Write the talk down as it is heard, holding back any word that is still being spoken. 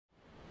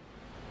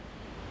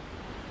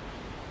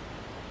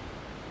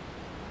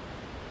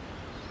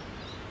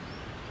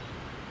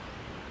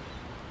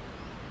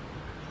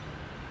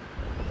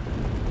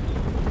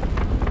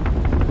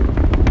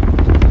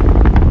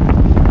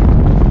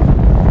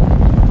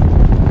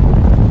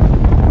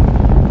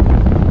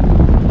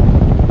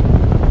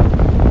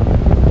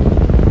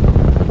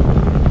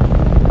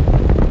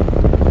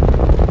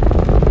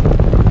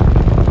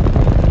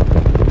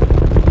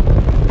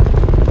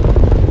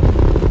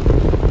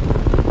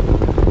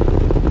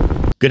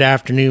Good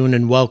afternoon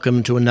and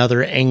welcome to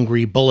another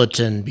Angry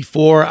Bulletin.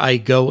 Before I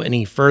go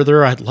any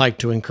further, I'd like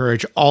to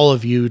encourage all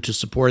of you to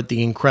support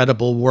the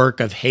incredible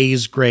work of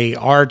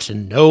HAYZEGRAYART.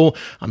 And no,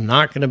 I'm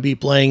not going to be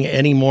playing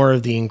any more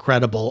of the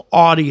incredible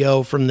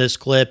audio from this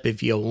clip.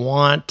 If you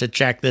want to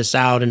check this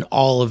out in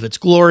all of its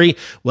glory,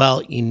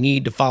 well, you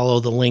need to follow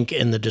the link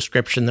in the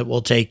description that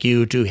will take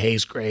you to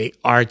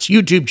HAYZEGRAYART's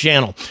YouTube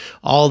channel.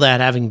 All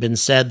that having been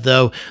said,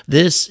 though,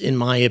 this, in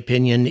my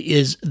opinion,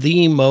 is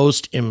the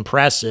most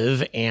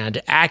impressive and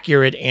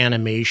accurate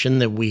animation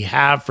that we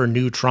have for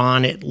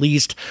Neutron, at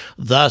least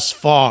thus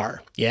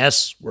far.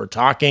 Yes, we're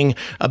talking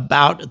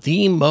about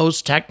the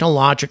most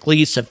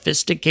technologically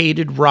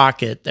sophisticated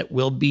rocket that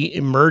will be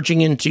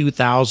emerging in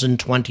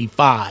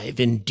 2025.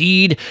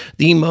 Indeed,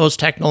 the most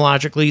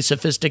technologically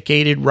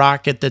sophisticated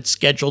rocket that's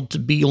scheduled to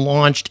be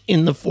launched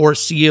in the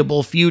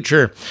foreseeable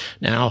future.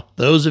 Now,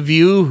 those of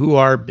you who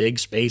are big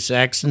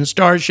SpaceX and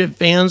Starship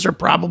fans are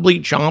probably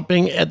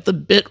chomping at the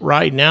bit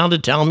right now to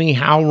tell me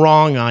how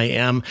wrong I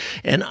am.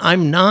 And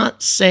I'm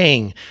not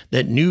saying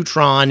that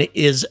Neutron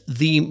is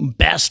the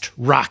best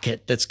rocket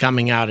that's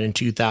coming out in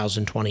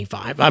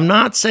 2025. I'm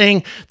not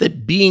saying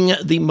that being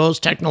the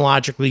most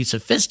technologically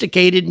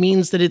sophisticated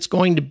means that it's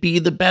going to be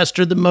the best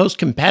or the most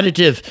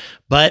competitive,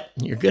 but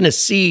you're going to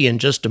see in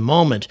just a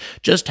moment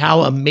just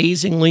how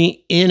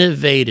amazingly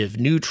innovative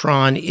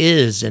Neutron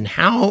is and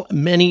how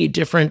many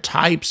different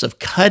types of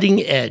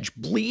cutting-edge,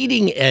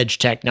 bleeding-edge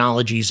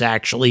technologies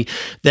actually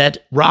that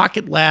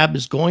Rocket Lab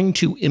is going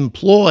to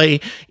employ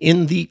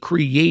in the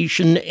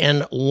creation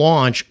and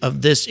launch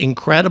of this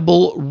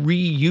incredible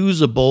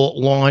reusable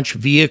launch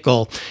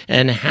vehicle,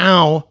 and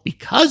how,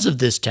 because of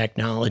this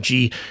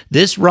technology,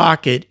 this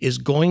rocket is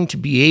going to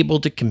be able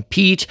to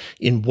compete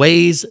in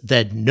ways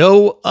that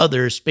no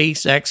other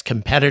SpaceX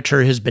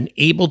competitor has been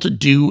able to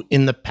do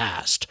in the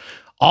past.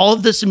 All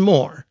of this and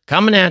more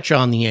coming at you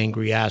on The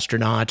Angry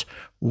Astronaut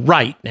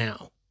right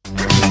now.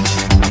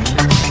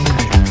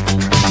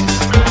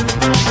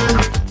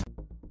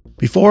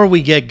 Before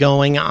we get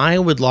going, I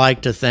would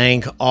like to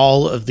thank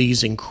all of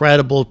these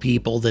incredible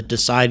people that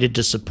decided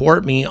to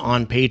support me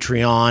on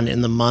Patreon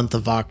in the month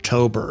of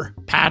October.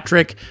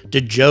 Patrick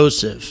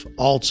DeJoseph,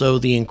 also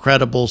the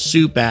incredible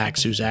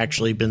Supax, who's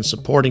actually been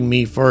supporting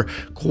me for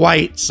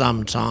quite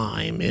some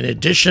time. In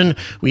addition,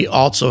 we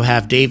also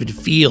have David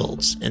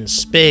Fields and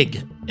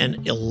Spig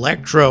and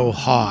Electro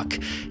Hawk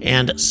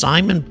and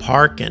Simon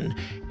Parkin,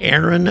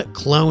 Aaron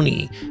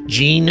Cloney,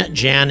 Gene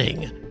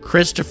Janning,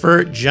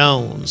 Christopher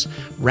Jones,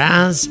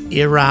 Raz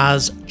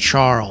Iraz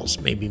Charles,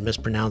 maybe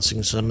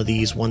mispronouncing some of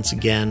these once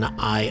again,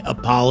 I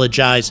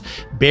apologize,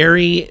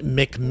 Barry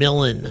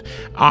McMillan,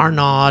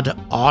 Arnaud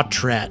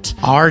Autret,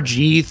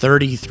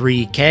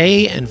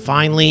 RG33K, and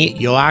finally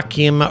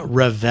Joachim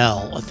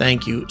Ravel.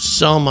 Thank you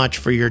so much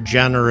for your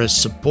generous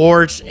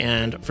support,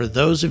 and for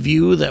those of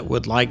you that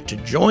would like to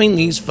join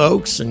these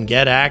folks and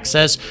get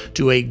access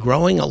to a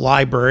growing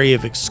library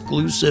of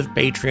exclusive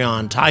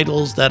Patreon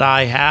titles that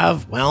I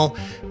have, well,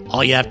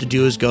 all you have to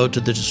do is go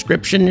to the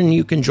description and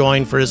you can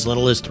join for as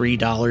little as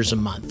 $3 a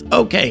month.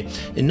 Okay,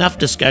 enough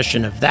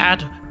discussion of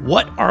that.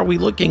 What are we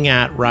looking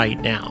at right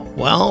now?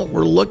 Well,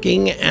 we're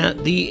looking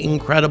at the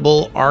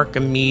incredible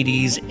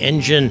Archimedes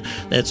engine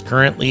that's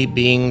currently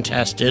being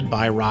tested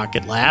by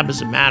Rocket Lab.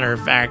 As a matter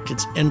of fact,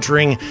 it's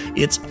entering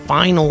its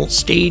final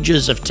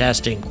stages of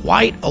testing.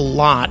 Quite a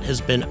lot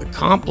has been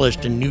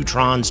accomplished in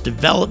Neutron's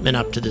development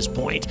up to this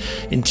point.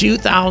 In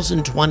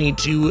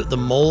 2022, the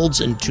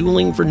molds and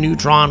tooling for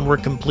Neutron were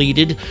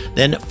completed.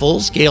 Then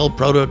full-scale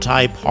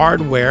prototype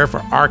hardware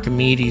for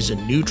Archimedes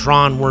and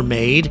Neutron were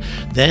made.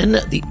 Then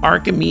the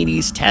Archimedes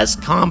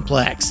test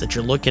complex that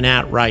you're looking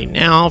at right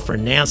now for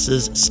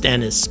NASA's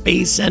Stennis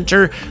Space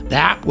Center,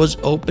 that was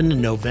opened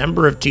in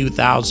November of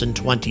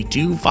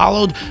 2022,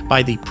 followed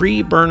by the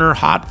pre-burner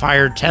hot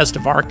fire test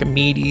of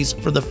Archimedes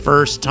for the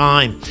first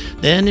time.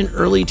 Then in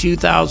early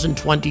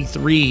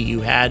 2023,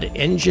 you had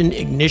engine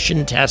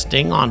ignition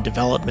testing on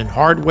development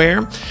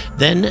hardware.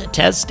 Then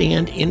test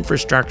stand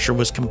infrastructure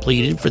was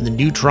completed for the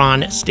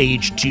Neutron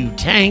Stage 2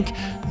 tank.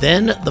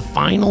 Then the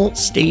final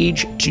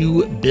Stage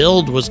 2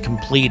 build was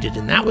completed,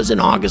 and that was in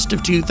August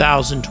of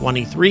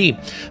 2023,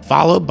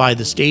 followed by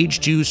the Stage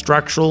 2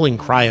 structural and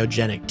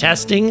cryogenic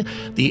testing.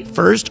 The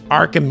first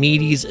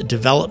Archimedes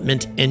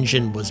development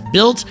engine was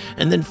built,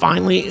 and then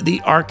finally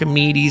the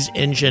Archimedes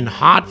engine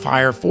hot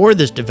fire for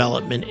this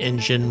development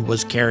engine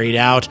was carried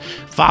out,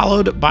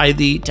 followed by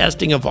the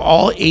testing of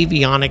all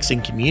avionics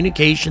and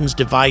communications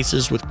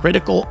devices with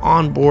critical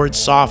onboard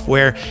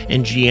software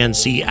and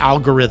GNC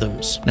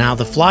algorithms. Now,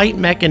 the flight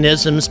mechanisms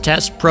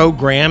test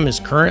program is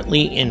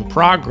currently in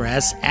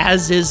progress, as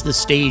as is the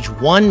Stage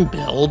 1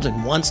 build,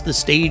 and once the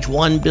Stage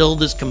 1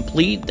 build is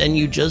complete, then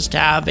you just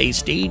have a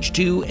Stage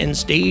 2 and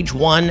Stage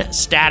 1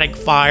 static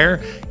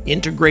fire,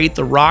 integrate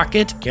the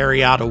rocket,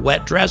 carry out a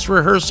wet dress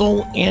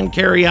rehearsal, and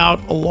carry out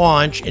a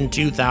launch in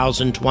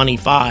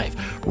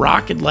 2025.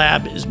 Rocket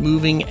Lab is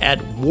moving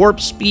at warp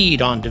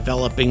speed on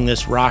developing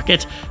this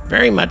rocket,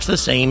 very much the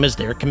same as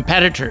their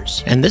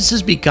competitors. And this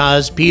is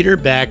because Peter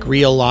Beck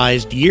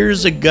realized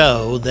years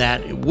ago that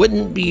it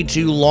wouldn't be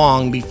too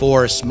long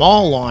before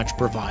small launch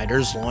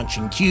providers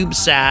launching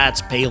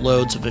CubeSats,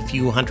 payloads of a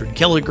few hundred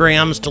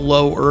kilograms to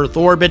low Earth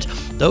orbit,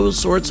 those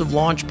sorts of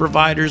launch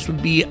providers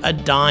would be a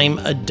dime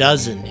a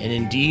dozen. And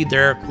indeed,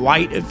 there are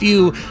quite a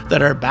few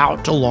that are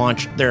about to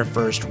launch their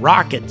first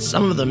rockets.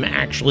 Some of them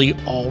actually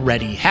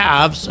already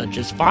have, such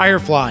as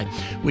Firefly,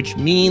 which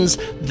means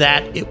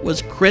that it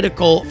was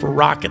critical for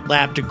Rocket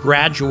Lab to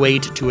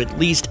graduate to at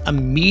least a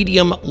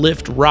medium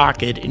lift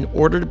rocket in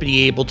order to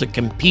be able to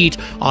compete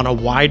on a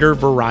wider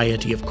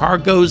variety of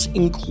cargoes,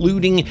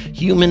 including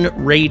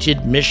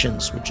human-rated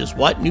missions, which is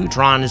what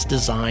Neutron is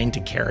designed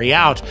to carry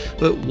out.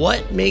 But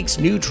what makes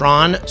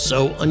Neutron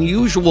so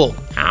unusual?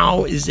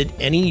 How is it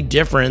any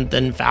different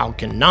than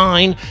Falcon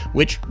 9,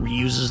 which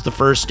reuses the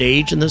first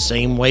stage in the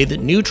same way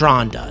that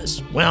Neutron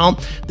does? Well,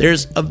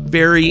 there's a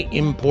very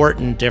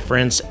important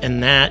difference,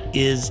 and that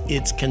is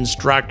its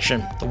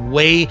construction, the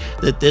way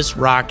that this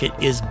rocket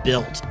is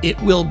built. It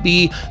will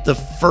be the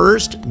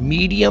first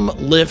medium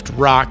lift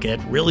rocket,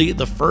 really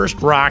the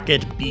first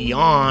rocket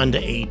beyond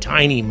a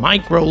tiny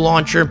micro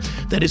launcher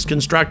that is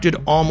constructed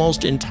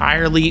almost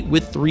entirely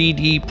with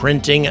 3D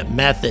printing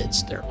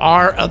methods. There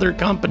are other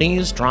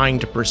companies trying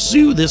to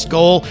pursue this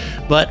goal,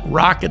 but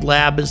Rocket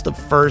Lab is the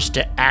first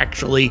to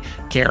actually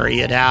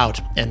carry it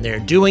out, and they're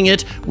doing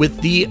it with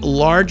the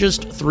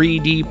largest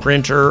 3D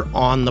printer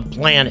on the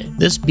planet.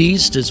 This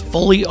beast is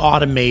fully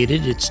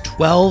automated, it's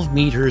 12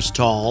 meters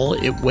tall,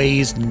 it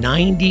weighs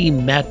 90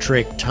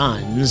 metric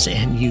tons,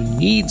 and you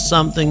need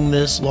something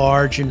this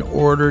large in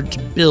order to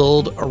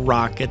build a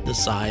rocket the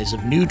size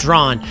of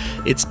Neutron.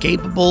 It's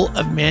capable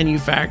of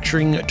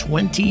manufacturing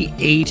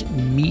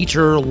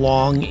 28-meter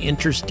long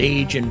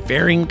interstage and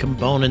fairing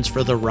components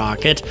for the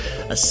rocket,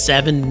 a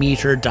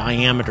 7-meter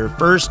diameter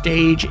first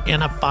stage,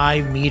 and a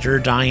 5-meter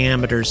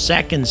diameter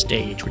second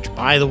stage, which,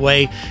 by the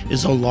way,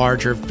 is a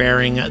larger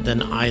fairing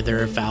than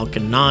either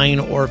Falcon 9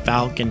 or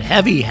Falcon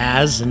Heavy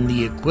has, and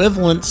the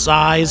equivalent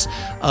size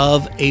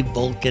of a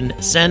Vulcan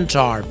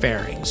Centaur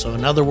fairing. So,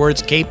 in other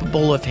words,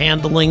 capable of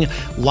handling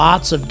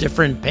lots of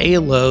different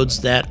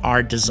payloads that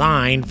are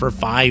designed for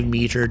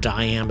 5-meter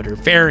diameter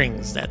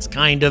fairings. That's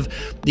kind of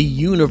the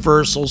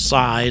universal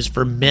size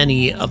for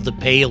many of the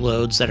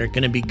payloads that are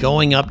going to be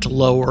going up to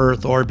low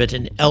Earth orbit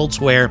and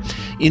elsewhere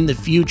in the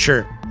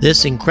future.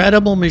 This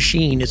incredible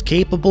machine is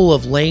capable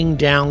of laying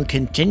down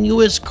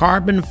continuous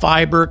carbon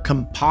fiber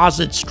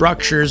composite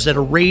structures at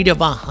a rate of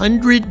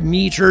 100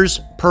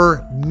 meters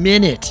per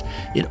minute.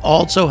 It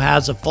also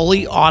has a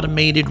fully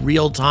automated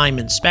real-time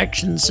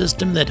inspection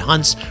system that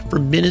hunts for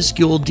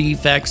minuscule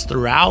defects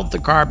throughout the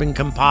carbon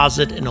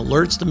composite and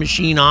alerts the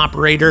machine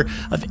operator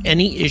of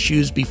any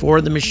issues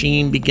before the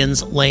machine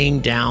begins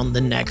laying down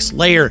the next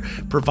layer,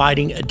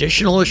 providing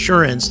additional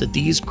assurance that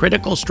these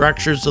critical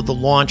structures of the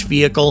launch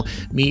vehicle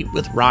meet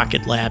with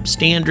Rocket Lab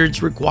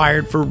standards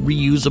required for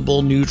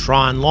reusable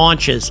Neutron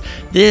launches.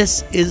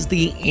 This is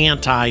the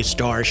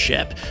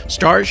anti-Starship.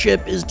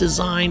 Starship is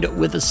designed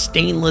with a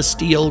stainless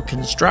steel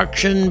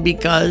construction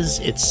because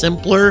it's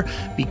simpler,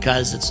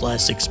 because it's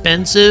less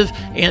expensive,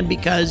 and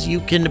because you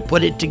can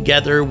put it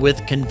together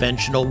with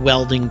conventional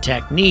welding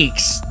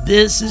techniques.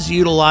 This is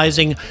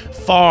utilizing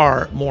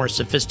far more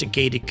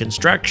sophisticated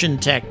construction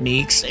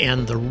techniques,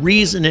 and the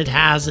reason it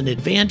has an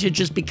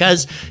advantage is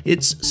because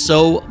it's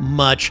so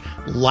much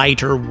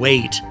lighter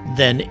weight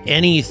than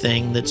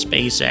anything that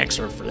SpaceX,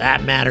 or for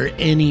that matter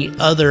any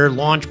other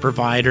launch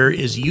provider,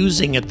 is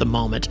using at the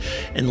moment.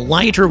 And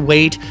lighter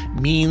weight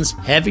means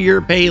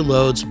heavier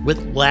payloads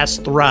with less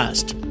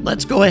thrust.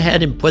 Let's go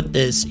ahead and put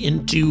this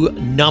into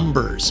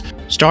numbers.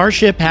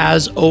 Starship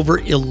has over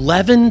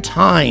 11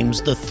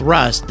 times the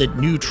thrust that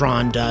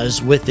Neutron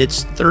does with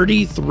its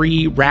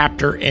 33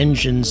 Raptor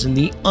engines and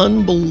the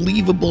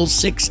unbelievable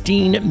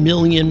 16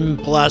 million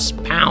plus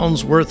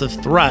pounds worth of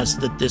thrust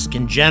that this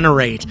can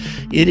generate.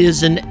 It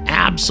is an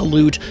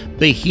absolute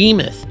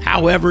behemoth.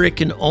 However, it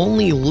can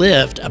only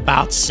lift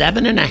about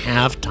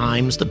 7.5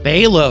 times the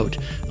payload,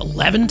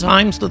 11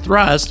 times the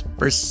thrust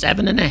for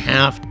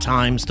 7.5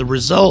 times the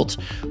result.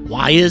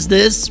 Why is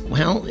this?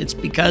 Well, it's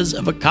because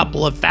of a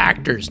couple of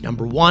factors.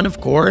 Number one, of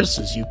course,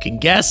 as you can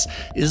guess,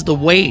 is the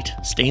weight.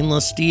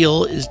 Stainless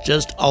steel is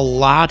just a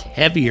lot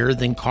heavier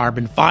than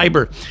carbon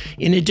fiber.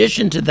 In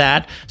addition to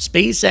that,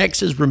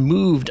 SpaceX has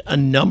removed a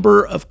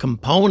number of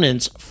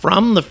components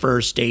from the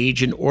first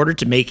stage in order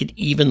to make it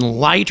even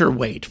lighter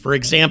weight. For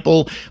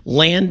example,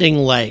 landing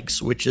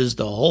legs, which is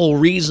the whole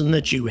reason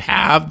that you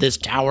have this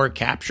tower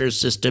capture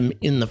system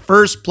in the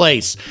first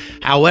place.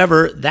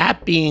 However,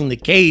 that being the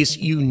case,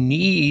 you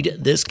need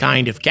this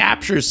kind of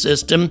capture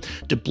system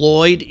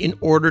deployed in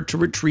order to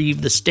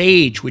retrieve the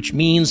stage, which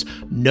means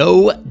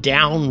no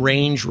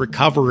downrange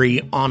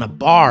recovery on a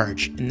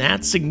barge, and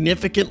that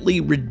significantly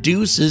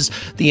reduces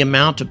the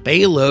amount of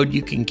payload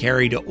you can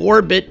carry to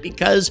orbit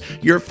because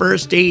your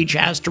first stage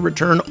has to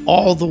return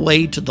all the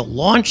way to the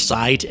launch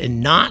site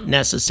and not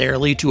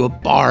necessarily to a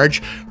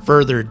barge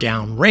further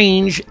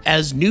downrange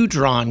as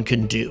Neutron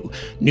can do.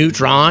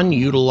 Neutron,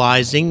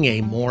 utilizing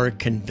a more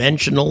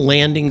conventional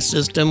landing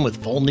system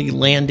with folding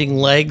landing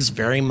legs,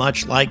 very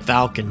much like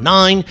Falcon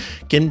 9,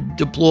 can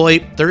deploy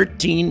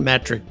 13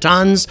 metric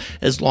tons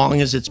as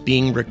long as it's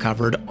being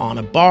recovered on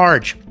a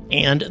barge.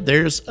 And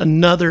there's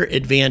another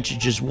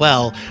advantage as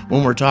well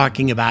when we're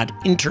talking about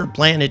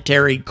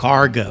interplanetary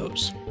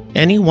cargoes.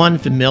 Anyone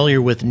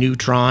familiar with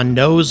Neutron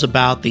knows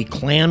about the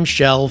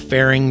clamshell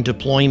fairing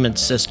deployment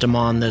system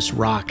on this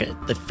rocket.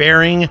 The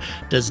fairing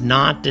does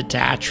not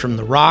detach from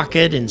the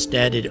rocket.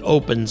 Instead, it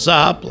opens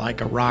up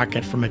like a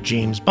rocket from a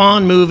James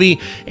Bond movie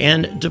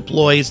and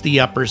deploys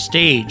the upper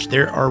stage.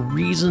 There are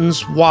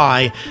reasons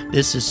why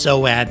this is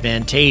so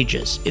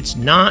advantageous. It's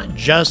not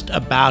just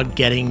about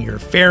getting your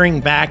fairing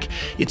back,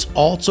 it's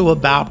also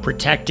about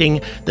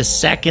protecting the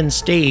second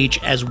stage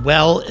as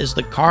well as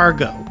the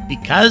cargo.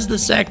 Because the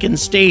second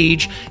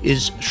stage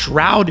is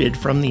shrouded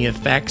from the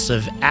effects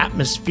of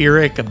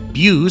atmospheric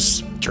abuse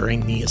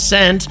during the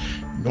ascent,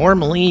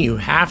 normally you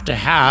have to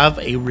have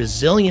a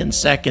resilient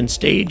second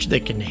stage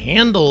that can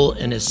handle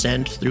an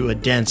ascent through a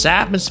dense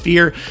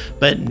atmosphere,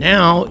 but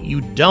now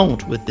you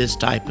don't with this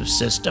type of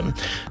system.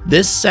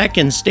 This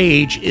second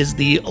stage is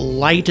the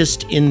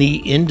lightest in the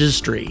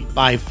industry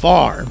by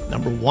far.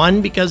 Number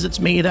one, because it's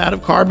made out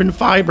of carbon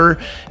fiber,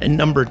 and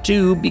number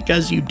two,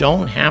 because you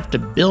don't have to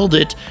build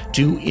it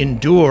to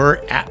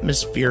endure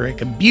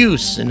atmospheric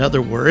abuse. In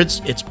other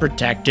words, it's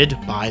protected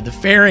by the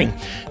fairing,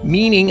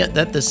 meaning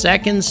that the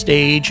second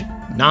stage,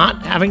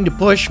 not having to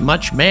push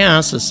much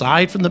mass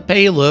aside from the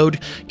payload,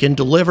 can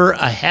deliver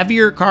a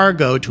heavier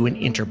cargo to an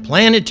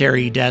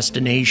interplanetary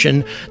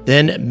destination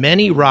than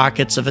many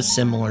rockets of a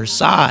similar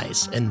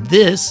size. And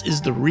this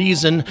is the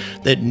reason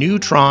that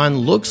Neutron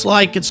looks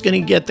like it's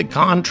going to get the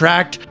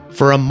contract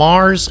for a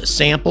Mars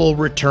sample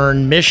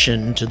return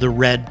mission to the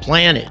Red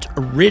Planet.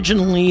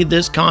 Originally,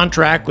 this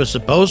contract was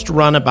supposed to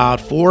run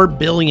about $4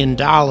 billion,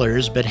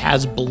 but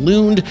has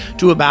ballooned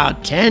to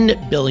about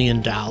 $10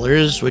 billion,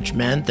 which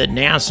meant that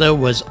NASA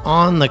was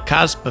on the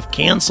cusp of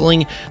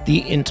canceling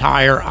the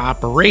entire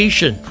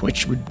operation,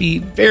 which would be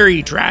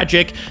very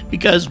tragic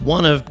because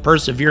one of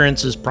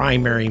Perseverance's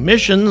primary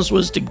missions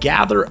was to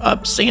gather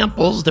up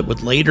samples that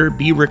would later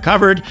be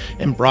recovered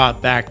and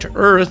brought back to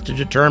Earth to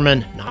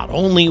determine not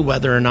only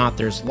whether or not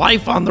there's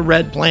life on the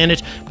Red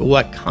Planet, but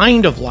what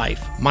kind of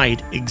life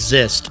might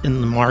exist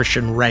in the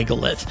Martian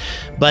regolith.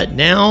 But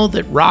now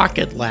that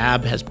Rocket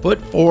Lab has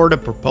put forward a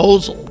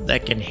proposal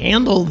that can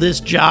handle this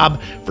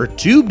job for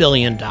 $2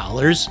 billion,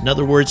 in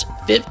other words,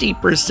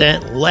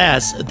 50%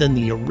 less than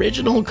the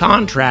original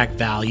contract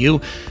value,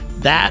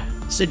 that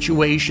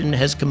situation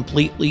has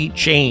completely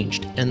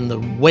changed. And the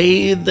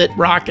way that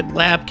Rocket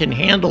Lab can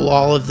handle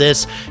all of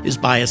this is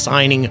by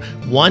assigning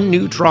one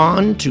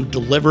Neutron to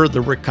deliver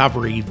the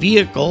recovery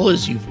vehicle,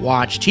 as you've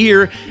watched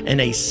here,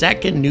 and a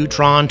second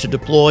Neutron to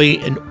deploy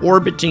an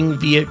orbiting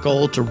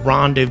vehicle to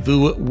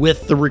rendezvous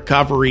with the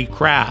recovery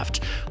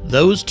craft.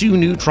 Those two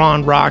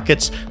Neutron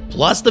rockets,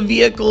 plus the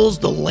vehicles,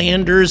 the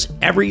landers,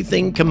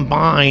 everything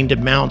combined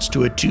amounts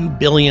to a $2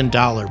 billion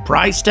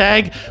price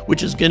tag,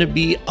 which is going to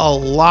be a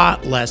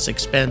lot less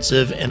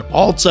expensive and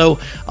also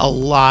a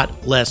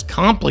lot less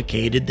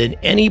complicated than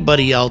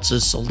anybody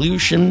else's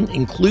solution,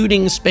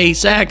 including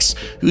SpaceX,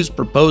 who's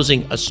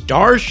proposing a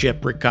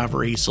Starship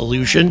recovery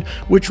solution,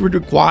 which would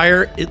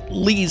require at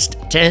least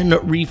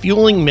 10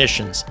 refueling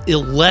missions,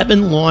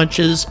 11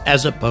 launches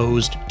as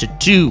opposed to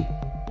 2.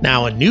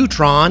 Now, a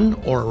Neutron,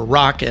 or a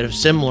rocket of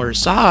similar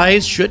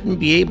size, shouldn't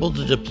be able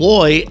to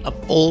deploy a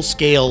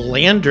full-scale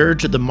lander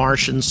to the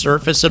Martian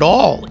surface at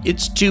all.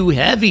 It's too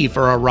heavy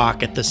for a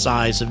rocket the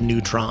size of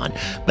Neutron.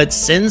 But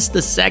since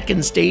the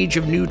second stage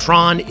of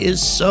Neutron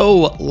is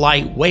so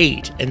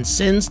lightweight, and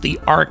since the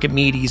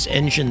Archimedes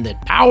engine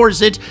that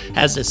powers it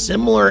has a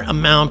similar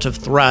amount of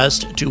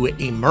thrust to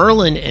a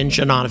Merlin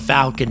engine on a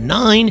Falcon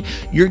 9,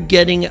 you're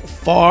getting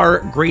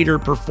far greater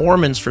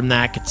performance from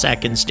that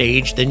second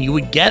stage than you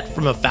would get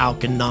from a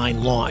Falcon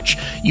 9 launch.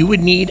 You would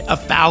need a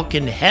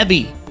Falcon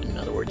Heavy, in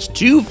other words,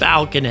 2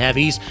 Falcon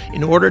Heavies,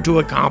 in order to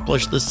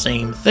accomplish the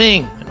same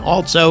thing. And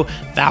Also,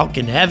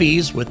 Falcon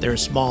Heavies with their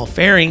small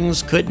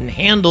fairings couldn't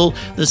handle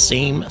the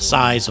same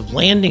size of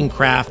landing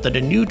craft that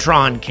a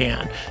Neutron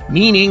can,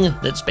 meaning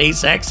that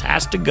SpaceX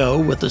has to go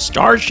with a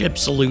Starship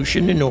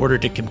solution in order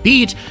to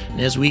compete,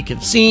 and as we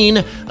have seen,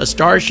 a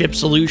Starship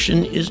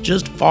solution is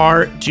just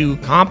far too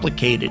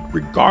complicated,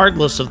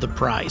 regardless of the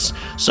price.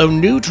 So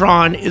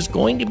Neutron is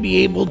going to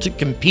be able to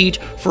compete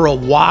for a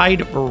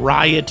wide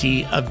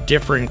variety of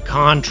different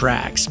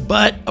contracts,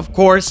 but of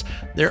course,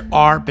 there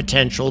are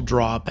potential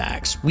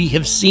drawbacks. We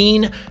have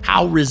seen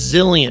how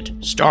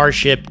resilient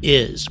Starship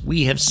is.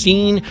 We have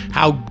seen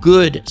how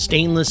good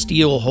stainless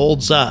steel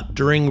holds up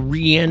during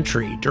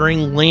re-entry,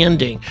 during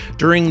landing,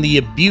 during the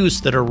abuse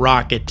that a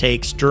rocket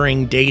takes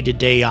during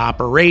day-to-day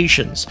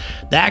operations.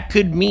 That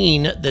could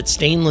mean that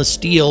stainless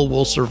steel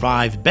will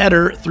survive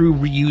better through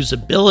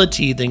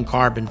reusability than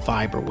carbon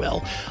fiber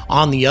will.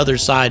 On the other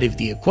side of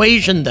the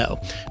equation, though,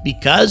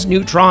 because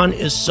Neutron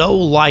is so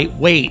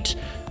lightweight,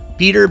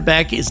 Peter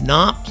Beck is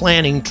not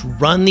planning to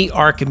run the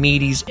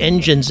Archimedes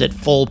engines at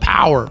full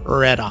power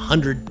or at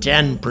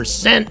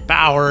 110%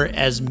 power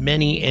as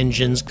many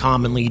engines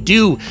commonly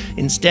do.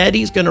 Instead,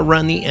 he's going to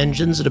run the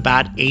engines at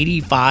about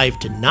 85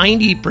 to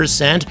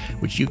 90%,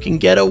 which you can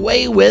get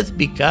away with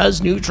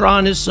because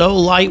Neutron is so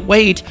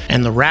lightweight.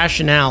 And the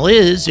rationale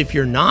is if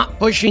you're not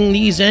pushing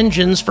these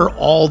engines for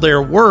all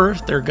they're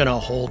worth, they're going to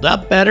hold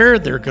up better,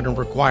 they're going to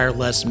require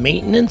less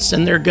maintenance,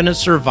 and they're going to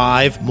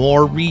survive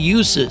more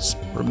reuses.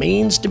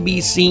 Remains to be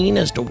seen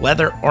as to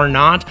whether or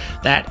not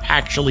that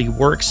actually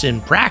works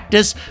in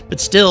practice, but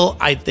still,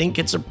 I think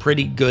it's a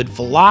pretty good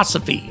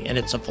philosophy, and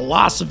it's a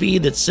philosophy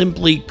that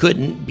simply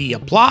couldn't be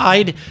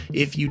applied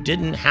if you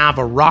didn't have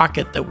a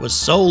rocket that was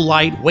so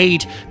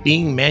lightweight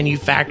being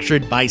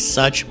manufactured by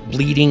such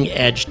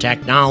bleeding-edge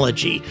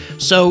technology.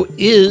 So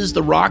is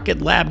the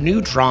Rocket Lab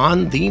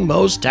Neutron the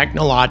most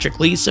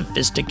technologically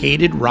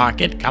sophisticated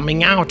rocket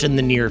coming out in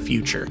the near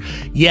future?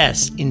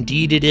 Yes,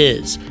 indeed it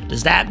is.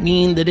 Does that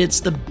mean that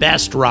it's the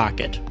best rocket?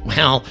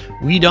 Well,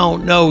 we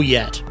don't know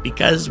yet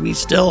because we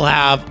still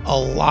have a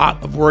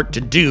lot of work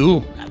to do.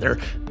 Rather,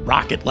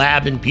 Rocket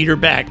Lab and Peter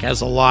Beck has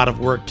a lot of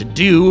work to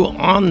do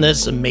on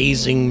this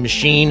amazing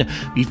machine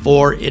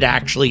before it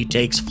actually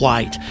takes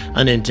flight.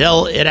 And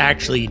until it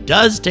actually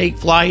does take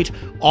flight,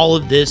 all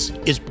of this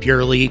is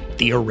purely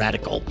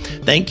theoretical.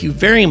 Thank you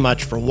very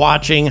much for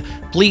watching.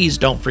 Please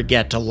don't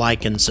forget to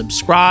like and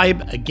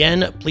subscribe.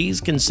 Again,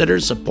 please consider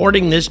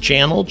supporting this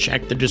channel.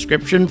 Check the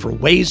description for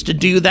ways to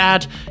do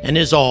that. And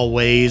as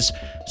always,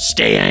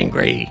 stay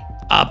angry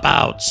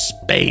about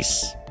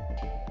space.